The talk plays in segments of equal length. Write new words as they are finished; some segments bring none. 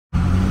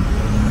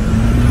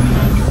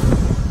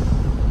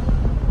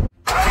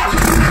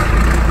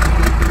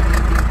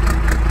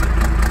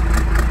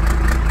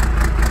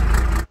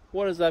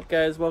What is up,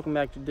 guys? Welcome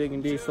back to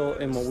Digging Diesel,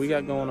 and what we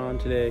got going on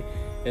today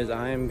is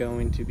I am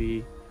going to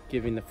be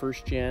giving the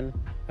first gen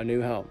a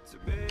new home.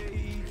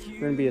 We're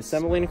going to be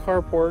assembling a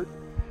carport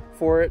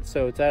for it,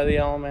 so it's out of the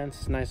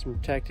elements, nice and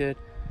protected,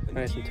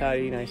 nice and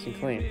tidy, nice and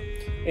clean.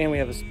 And we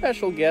have a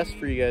special guest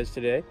for you guys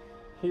today.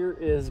 Here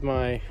is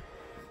my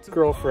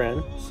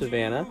girlfriend,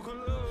 Savannah.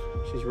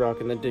 She's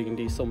rocking the Digging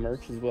Diesel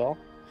merch as well.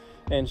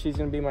 And she's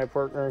going to be my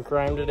partner in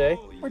crime today.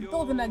 We're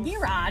building a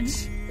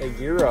garage. A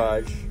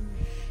garage.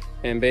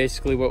 And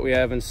basically what we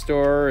have in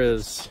store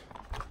is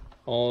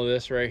all of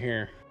this right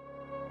here.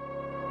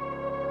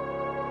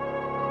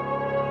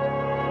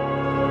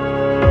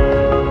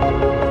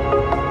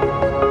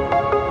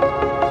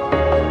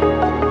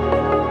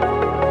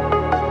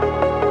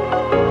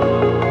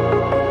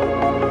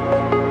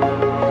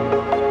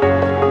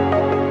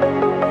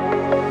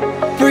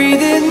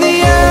 Breathe in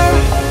the air,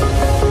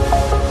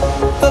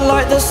 the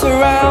light that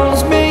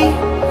surrounds me.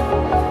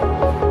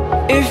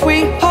 If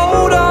we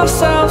hold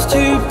ourselves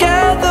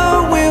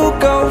together, we'll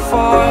go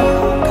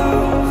far.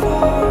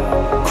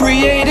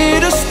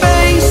 Created a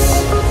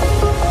space,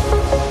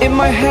 in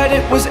my head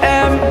it was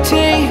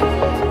empty,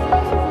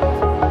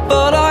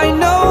 but I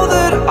know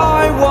that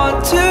I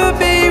want to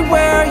be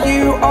where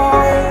you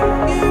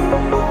are.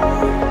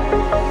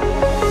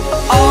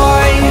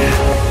 I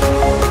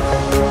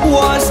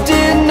was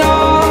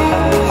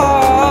denied,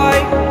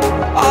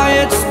 I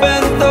had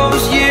spent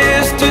those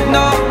years, did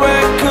not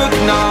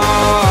recognize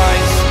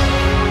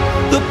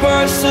the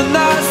person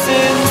that's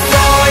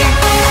inside.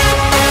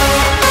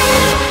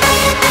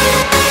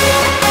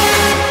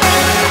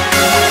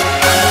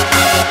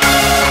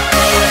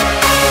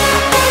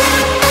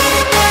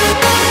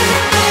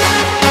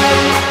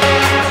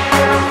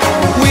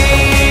 We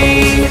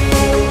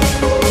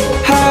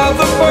have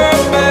a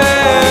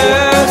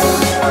purpose,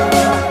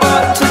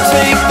 but to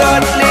take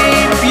that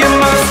leap you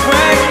must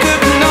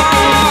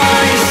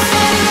recognize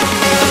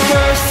the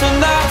person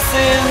that's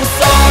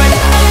inside.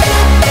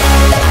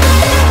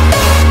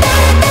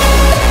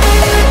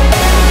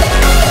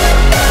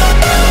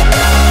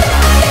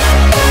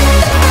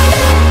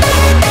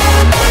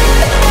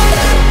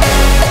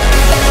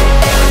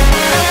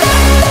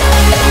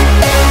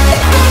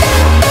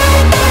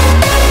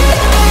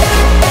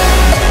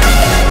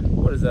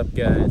 What is up,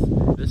 guys?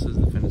 This is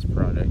the finished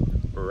product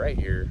right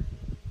here.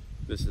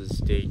 This is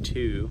day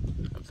 2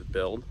 of the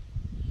build.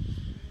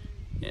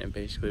 And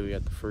basically we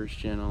got the first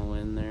gen all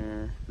in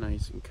there,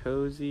 nice and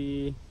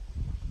cozy.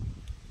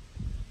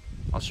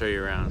 I'll show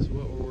you around. So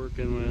what we're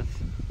working with.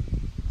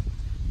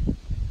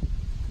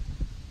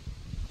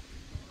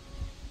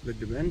 The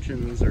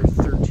dimensions are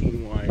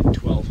 13 wide,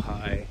 12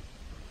 high,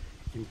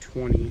 and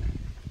 20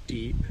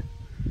 deep.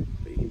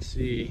 But you can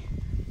see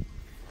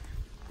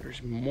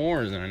there's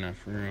more than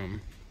enough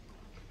room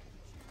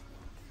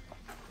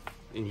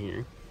in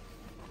here.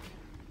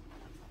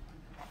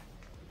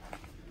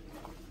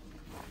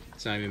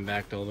 It's not even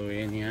backed all the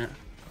way in yet.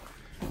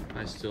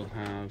 I still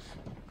have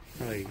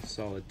probably a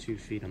solid 2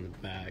 feet on the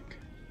back.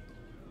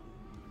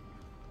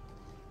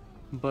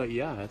 But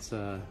yeah, it's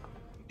a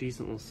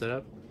decent little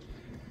setup.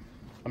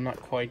 I'm not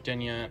quite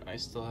done yet. I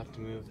still have to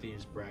move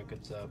these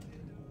brackets up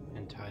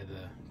and tie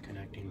the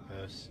connecting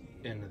posts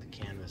into the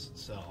canvas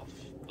itself.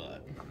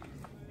 But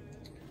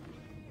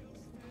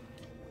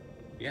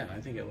yeah,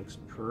 I think it looks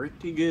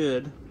pretty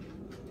good.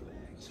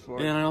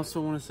 And I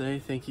also want to say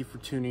thank you for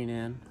tuning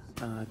in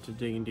to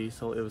Digging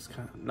Diesel. It was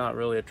kind of not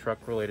really a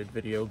truck related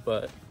video,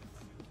 but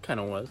kind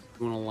of was. If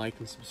you want to like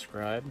and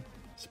subscribe,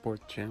 support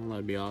the channel,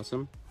 that'd be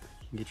awesome.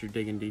 You can get your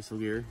Digging Diesel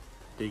gear,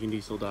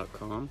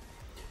 diggingdiesel.com.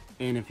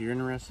 And if you're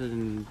interested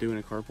in doing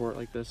a carport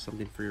like this,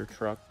 something for your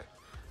truck,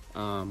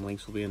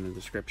 links will be in the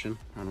description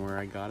on where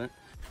I got it.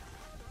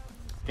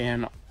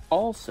 And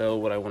also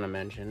what I want to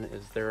mention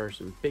is there are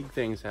some big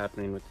things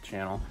happening with the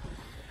channel,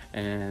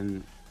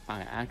 and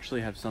I actually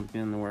have something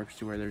in the works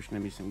to where there's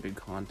going to be some good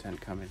content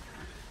coming.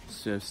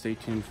 So stay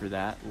tuned for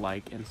that.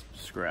 Like and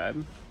subscribe.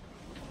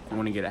 If you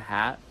want to get a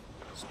hat,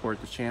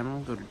 support the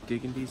channel, go to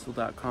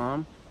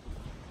diggingdiesel.com.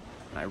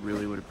 I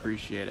really would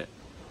appreciate it.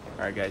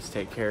 Alright guys,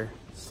 take care.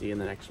 See you in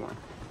the next one.